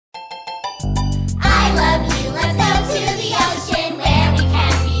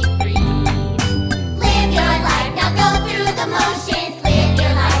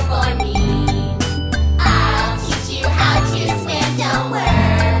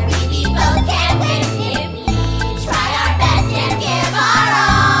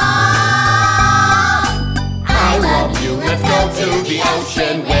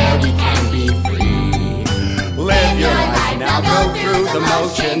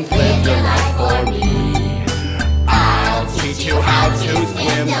motions, live your life for me. I'll teach you how to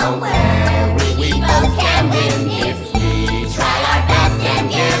swim, don't worry, we both can win if we try our best and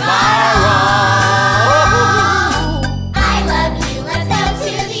give our all. I love you, let's go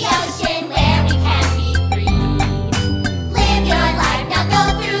to the ocean where we can be free. Live your life, now go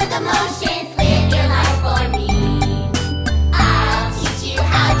through the motions, live your life for me. I'll teach you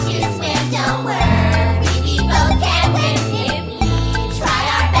how to swim, don't worry, we both can win if we try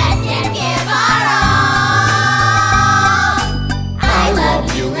our best and give our all. I love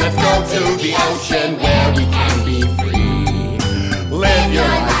you, let's go to the ocean where we can be free. Live your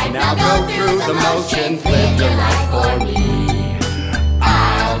life, now go through the motions, live your life for me.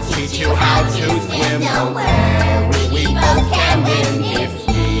 I'll teach you how to swim, don't worry, we both can win if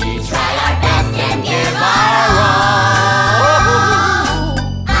we try our best and give our all.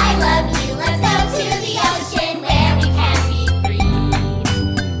 I love you, let's go to the ocean where we can be free.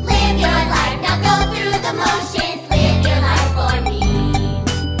 Live your life, now go through the motions, live your life for me.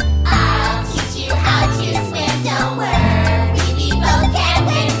 I'll teach you how to swim, don't worry, we both can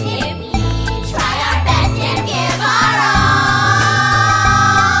win if we try our best and give our all.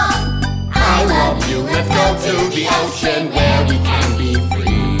 I love you, let's go to the ocean where we can be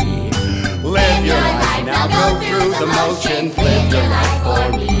free. Live your life, now go through the motions, live your life for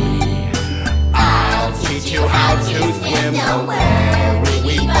me. I'll teach you how to swim, don't worry,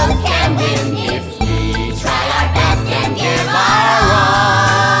 we both can win if we try our best and give our all.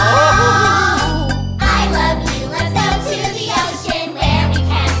 I love you, let's go to the ocean where we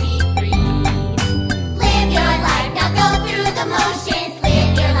can be free. Live your life, now go through the motions,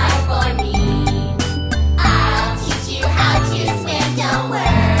 live your life for me. I'll teach you how to swim, don't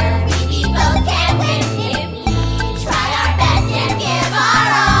worry, we both can win if we try our best and give our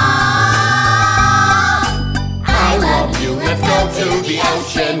all. I love you, let's go to the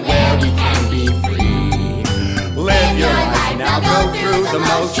ocean where we can be free. Live your life, now go through the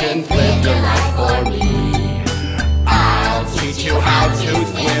motions, live your life for me. I'll teach you how to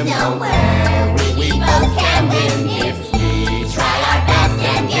swim, don't worry, we both can win if we try our best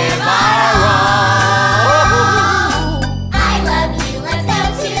and give our all. I love you, let's go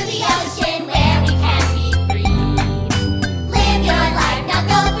to the ocean where we can be free. Live your life, now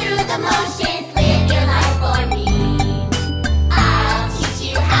go through the motions, live your life for me. I'll teach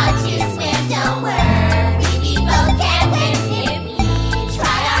you how to swim, don't worry, we both can win if we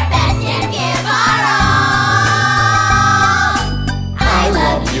try our best and give our all. I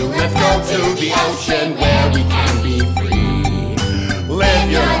love you, let's go to the ocean where we can be free. Live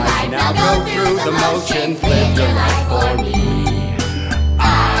your life, now go through the motions, live your life for me.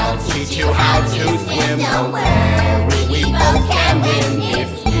 I'll teach you how to swim, don't worry, we both can win if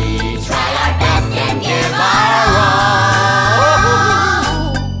we try our best and give our all.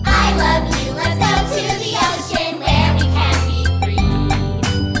 I love you, let's go to the ocean where we can be free.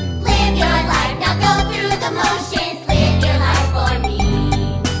 Live your life, now go through the motions, live your life for me.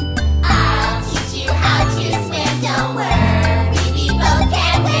 I'll teach you how to swim, don't worry, we both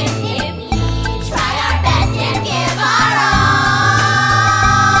can win if we try our best and give our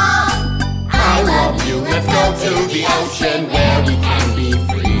all. I love you, let's go to the ocean where we can be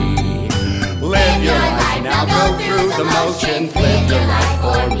free. Live your life, now go through the motions, live your life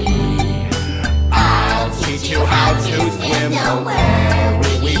for me. I'll teach you how to swim, don't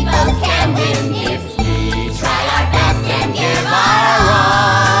worry, we both can win if we try our best and give our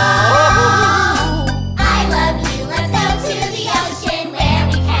all. I love you, let's go to the ocean where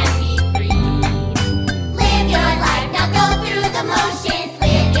we can be free. Live your life, now go through the motions,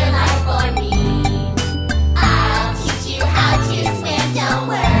 live your life for me. I'll teach you how to swim, don't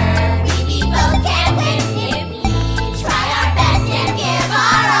worry, we both can win if we try our best and give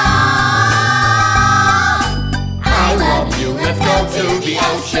our all. I love you, let's go to the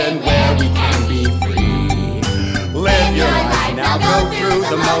ocean where we can be free. Live your life, now go through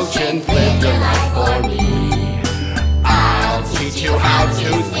the motions, live your life for me. I'll teach you how to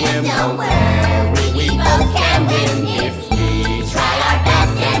swim, don't worry, we both can win if we try our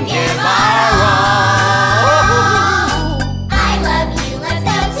best and give our all. I love you, let's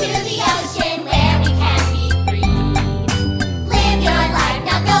go to the ocean where we can be free. Live your life,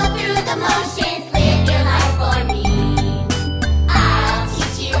 now go through the motions, live your life for me. I'll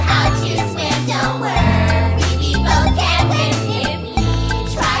teach you how to swim, don't worry, we both can win if we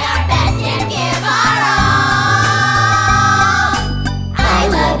try our best and give our all. I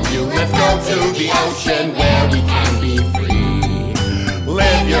love you, let's go to the ocean where we can be free.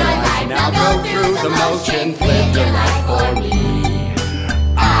 Live your life, now go through the motions, live your life for me.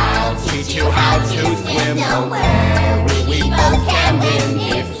 I'll teach you how to swim, don't worry, we both can win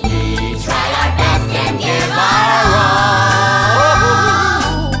if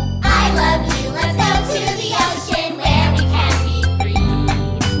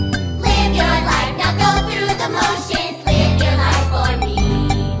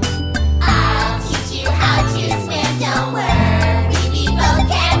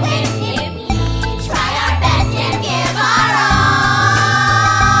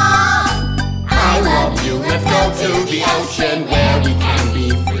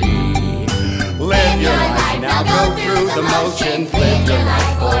the motions, live your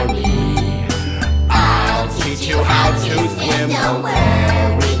life for me. I'll teach you how to swim, don't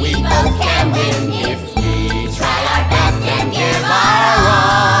worry, we both can win if we try our best and give our all.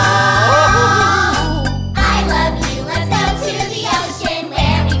 I love you, let's go to the ocean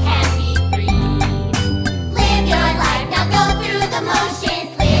where we can be free. Live your life, now go through the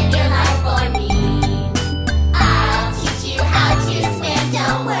motions, live your life for me. I'll teach you how to swim,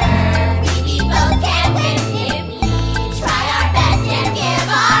 don't worry, we both can win if we try our best and give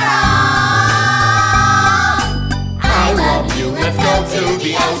our all. I love you, let's go to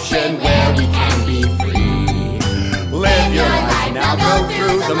the ocean where we can be free. Live your life, now go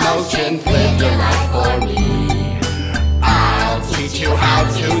through the motions, live your life for me. I'll teach you how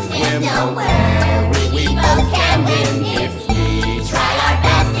to swim, don't worry, we both can win if we try our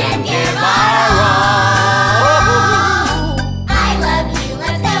best and give our all. I love you,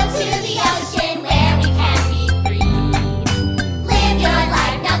 let's go to the ocean where we can be free. Live your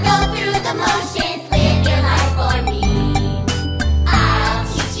life, now go through the motions, live your life for me. I'll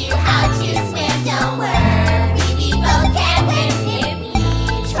teach you how to swim, don't worry, we both can win if we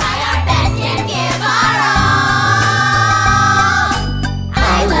try our best and give our all. I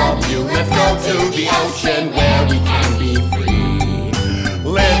love you, let's go to the ocean where we can be free.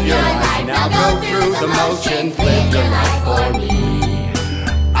 Live your life, now go through the motions, live your life for me.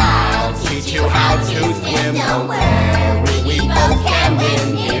 I'll teach you how to swim, don't worry, we both can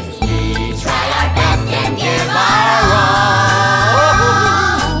win if we try our best and give our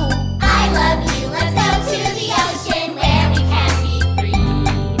all. I love you, let's go to the ocean where we can be free.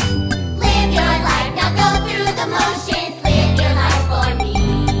 Live your life, now go through the motions, live your life for me.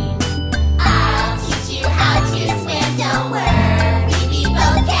 I'll teach you how to swim, don't worry, we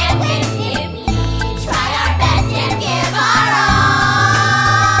both can win if we try our best and give our all.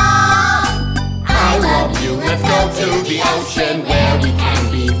 I love you, let's go to the ocean where we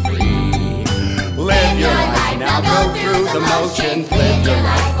can be free. Live your life, now go through the motions, live your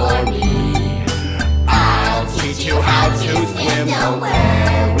life for me. I'll teach you how to swim, don't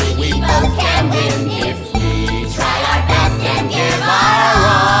worry, we both can win if we try our best and give our all.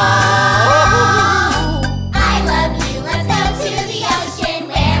 I love you, let's go to the ocean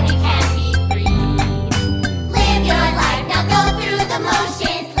where we can be free. Live your life, now go through the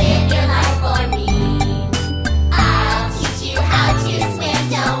motions, live your life for me. I'll teach you how to swim,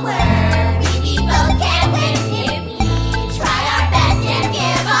 don't worry, we both can win if we try our best and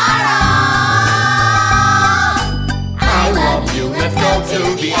give our all. I love you, let's go to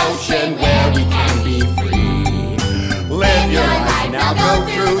the ocean where we can be free. Live your life, now go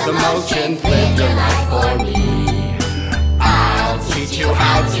through the motions, live your life for me. I'll teach you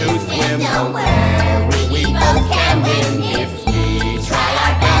how to swim, don't worry, we both can win if we try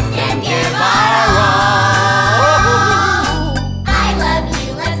our best and give our all. I love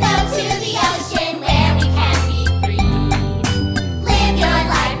you, let's go to the ocean where we can be free. Live your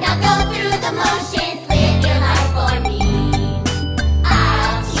life, now go through the motions, live your life for me.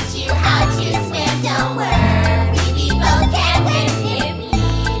 I'll teach you how to swim, don't worry, we both can win if we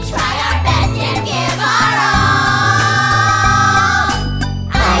try our best and give our all.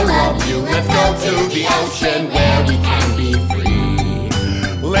 I love you, let's go to the ocean where we can be free.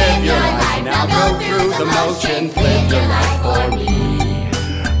 Live your life, now go through the motions, live your life for me.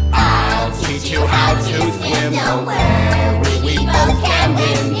 I'll teach you how to swim, don't worry, we both can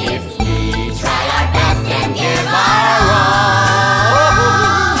win if we try our best and give our all.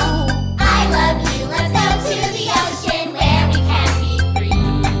 I love you, let's go to the ocean where we can be free.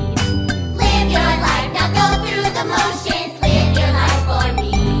 Live your life, now go through the motions, live your life for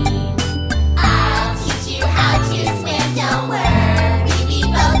me. I'll teach you how to swim, don't worry, we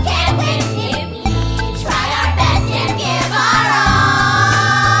both can win if we try our best and give our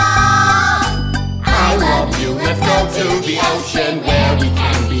all. I love you, let's go to the ocean where we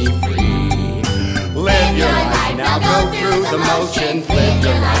can be free. Live your life, now go through the motions, live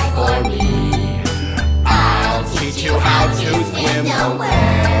your life for me. I'll teach you how to swim, don't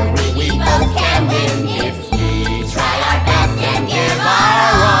worry, we both can win if we try our best and give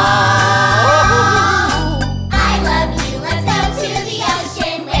our all. I love you, let's go to the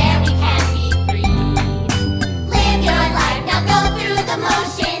ocean where we can be free. Live your life, now go through the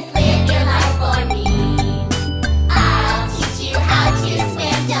motions, live your life for me. I'll teach you how to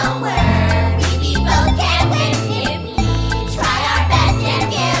swim, don't worry, we both can win if we try our best and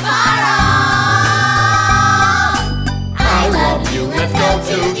give our all. I love you, let's go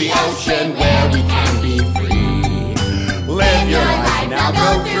to the ocean where we can be free. Live your life, now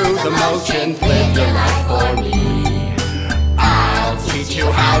go through the motions, live your life for me. I'll teach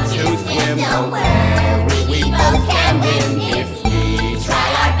you how to swim, don't worry, we both can win if we try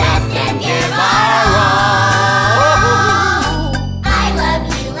our best and give our all. I love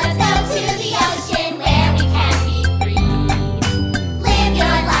you, let's go to the ocean where we can be free. Live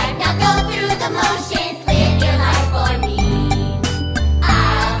your life, now go through the motions. Live your life for me.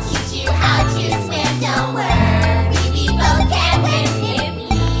 I'll teach you how to swim, don't worry, we both can win if we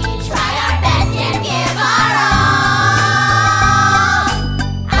try our best and give our all.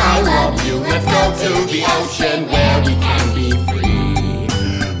 I love you, let's go to the ocean where we can be free.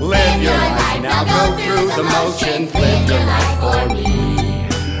 Live your life, now go through the motions. Live your life for me.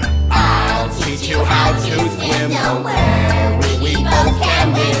 I'll teach you how to swim, don't worry, we both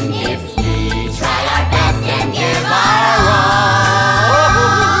can win if we try our best and give our all.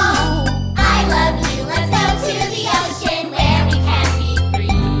 I love you, let's go to the ocean where we can be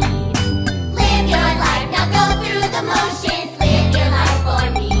free. Live your life, now go through the motions. Live your life for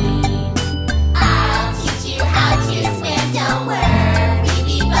me. I'll teach you how to swim, don't worry,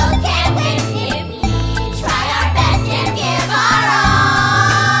 we both can win if we try our best and give our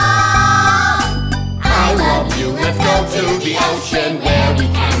all. I love you, let's go to the ocean where we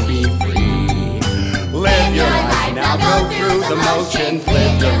can be free. Live your life, now go through the motions.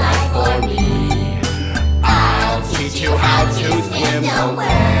 Live your life for me. I'll teach you how to swim, don't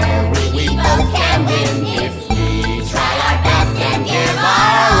worry, we both can win if we try our best and give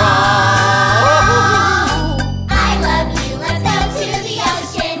our all. I love you, let's go to the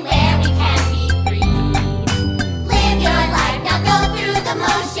ocean where we can be free. Live your life, now go through the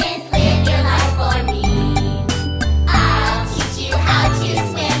motions. Live your life for me. I'll teach you how to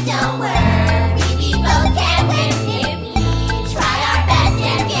swim, don't worry, we both can win if we try our best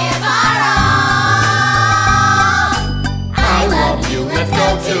and give our all. I love you, let's go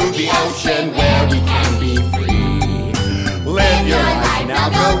to the ocean where we can be free. Live your life, now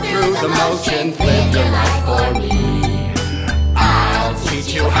go through the motions. Live your life for me. I'll teach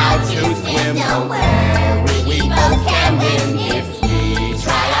you how to swim, don't worry, we both can win if we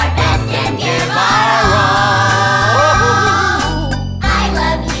try our best and give our all. I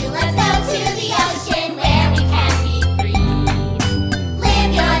love you, let's go to the ocean where we can be free.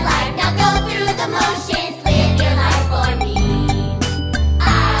 Live your life, now go through the motions. Live your life for me.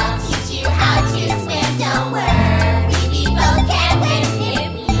 I'll teach you how to swim, don't worry, we both can win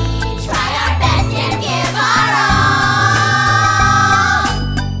if we try our best and give our all.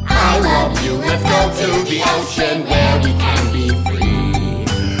 I love you, let's go to the ocean where we can be free.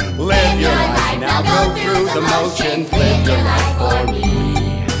 Live your life, now go through the motions. Live your life for me.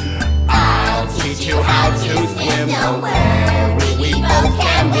 I'll teach you how to swim, don't worry, we both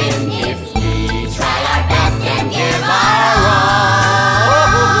can win if we try our best and give our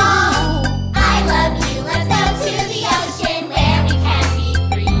all. I love you, let's go to the ocean where we can be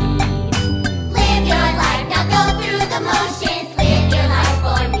free. Live your life, now go through the motions. Live your life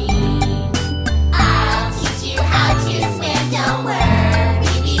for me. I'll teach you how to swim, don't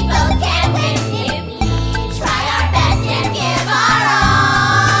worry, we both can win if we try our best and give our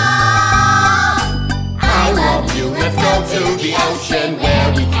all. I love you, let's go to the ocean where